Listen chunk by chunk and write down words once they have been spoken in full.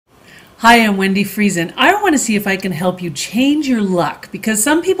Hi, I'm Wendi Friesen. I want to see if I can help you change your luck, because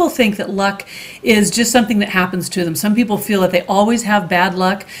some people think that luck is just something that happens to them. Some people feel that they always have bad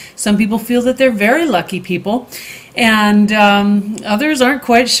luck. Some people feel that they're very lucky people, and others aren't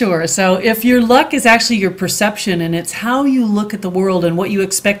quite sure. So if your luck is actually your perception and it's how you look at the world and what you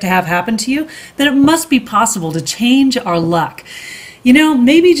expect to have happen to you, then it must be possible to change our luck. You know,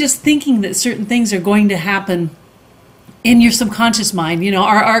 maybe just thinking that certain things are going to happen in your subconscious mind. You know,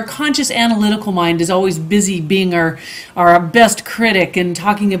 our conscious analytical mind is always busy being our best critic and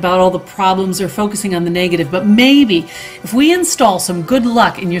talking about all the problems or focusing on the negative. But maybe if we install some good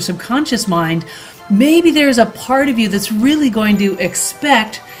luck in your subconscious mind, maybe there's a part of you that's really going to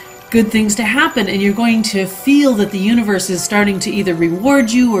expect good things to happen, and you're going to feel that the universe is starting to either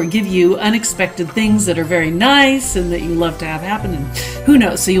reward you or give you unexpected things that are very nice and that you love to have happen. And who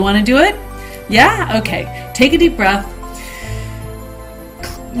knows? So you want to do it? Yeah? Okay. Take a deep breath.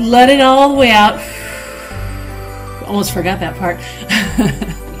 Let it all the way out. Almost forgot that part.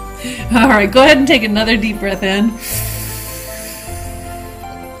 All right, go ahead and take another deep breath in.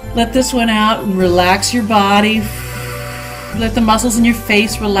 Let this one out and relax your body. Let the muscles in your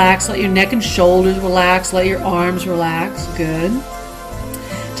face relax. Let your neck and shoulders relax. Let your arms relax. Good.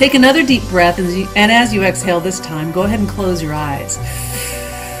 Take another deep breath, and as you exhale this time, go ahead and close your eyes.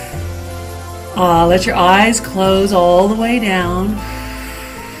 Let your eyes close all the way down.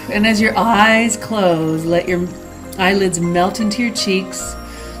 And as your eyes close, let your eyelids melt into your cheeks.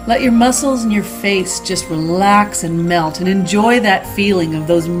 Let your muscles in your face just relax and melt, and enjoy that feeling of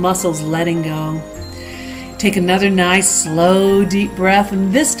those muscles letting go. Take another nice, slow, deep breath,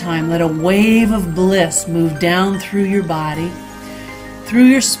 and this time let a wave of bliss move down through your body, through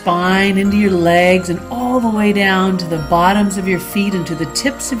your spine, into your legs, and all the way down to the bottoms of your feet and to the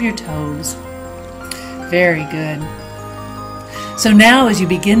tips of your toes. Very good. So now as you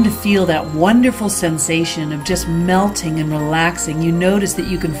begin to feel that wonderful sensation of just melting and relaxing, you notice that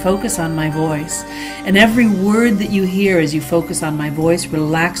you can focus on my voice. And every word that you hear as you focus on my voice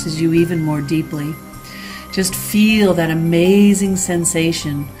relaxes you even more deeply. Just feel that amazing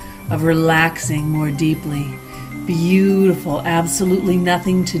sensation of relaxing more deeply. Beautiful, absolutely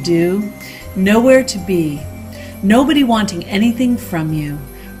nothing to do, nowhere to be, nobody wanting anything from you.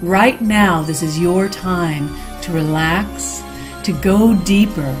 Right now, this is your time to relax, to go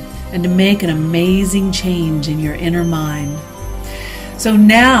deeper, and to make an amazing change in your inner mind. So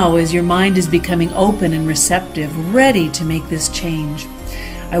now, as your mind is becoming open and receptive, ready to make this change,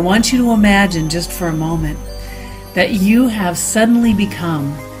 I want you to imagine just for a moment that you have suddenly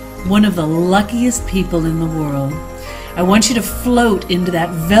become one of the luckiest people in the world. I want you to float into that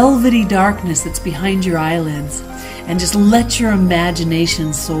velvety darkness that's behind your eyelids and just let your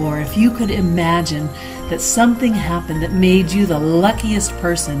imagination soar. If you could imagine that something happened that made you the luckiest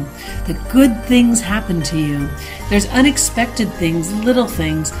person, that good things happen to you. There's unexpected things, little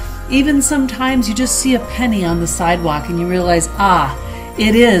things. Even sometimes you just see a penny on the sidewalk and you realize,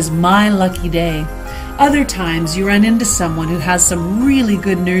 it is my lucky day. Other times you run into someone who has some really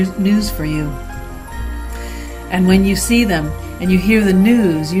good news for you. And when you see them and you hear the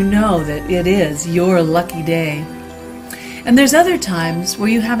news, you know that it is your lucky day. And there's other times where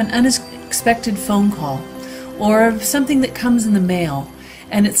you have an unexpected phone call or something that comes in the mail,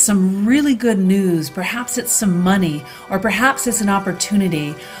 and it's some really good news. Perhaps it's some money, or perhaps it's an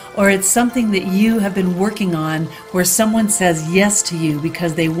opportunity, or it's something that you have been working on where someone says yes to you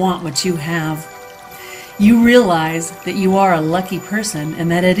because they want what you have. You realize that you are a lucky person and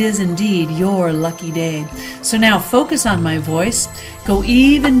that it is indeed your lucky day. So now focus on my voice. Go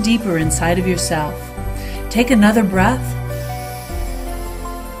even deeper inside of yourself. Take another breath.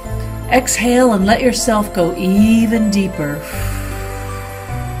 Exhale and let yourself go even deeper.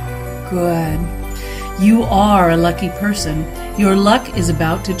 Good. You are a lucky person. Your luck is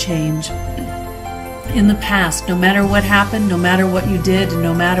about to change. In the past, no matter what happened, no matter what you did,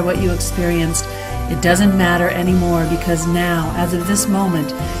 no matter what you experienced, it doesn't matter anymore, because now, as of this moment,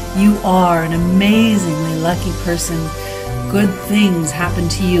 you are an amazingly lucky person. Good things happen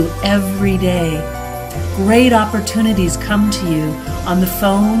to you every day. Great opportunities come to you on the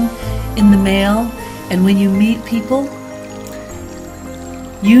phone, in the mail, and when you meet people.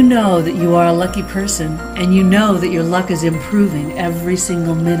 You know that you are a lucky person, and you know that your luck is improving every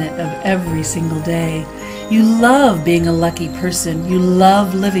single minute of every single day. You love being a lucky person. You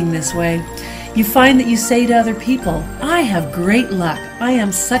love living this way. You find that you say to other people, I have great luck. I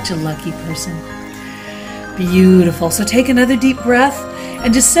am such a lucky person. Beautiful. So take another deep breath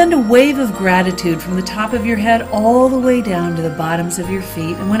and just send a wave of gratitude from the top of your head all the way down to the bottoms of your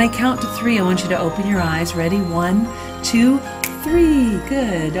feet. And when I count to 3, I want you to open your eyes. Ready? 1, 2, 3.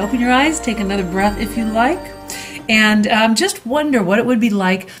 Good. Open your eyes, take another breath if you like. And just wonder what it would be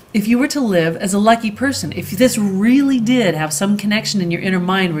like if you were to live as a lucky person. If this really did have some connection in your inner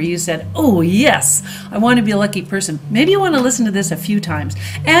mind where you said, oh yes, I want to be a lucky person. Maybe you want to listen to this a few times.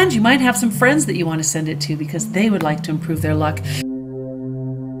 And you might have some friends that you want to send it to because they would like to improve their luck.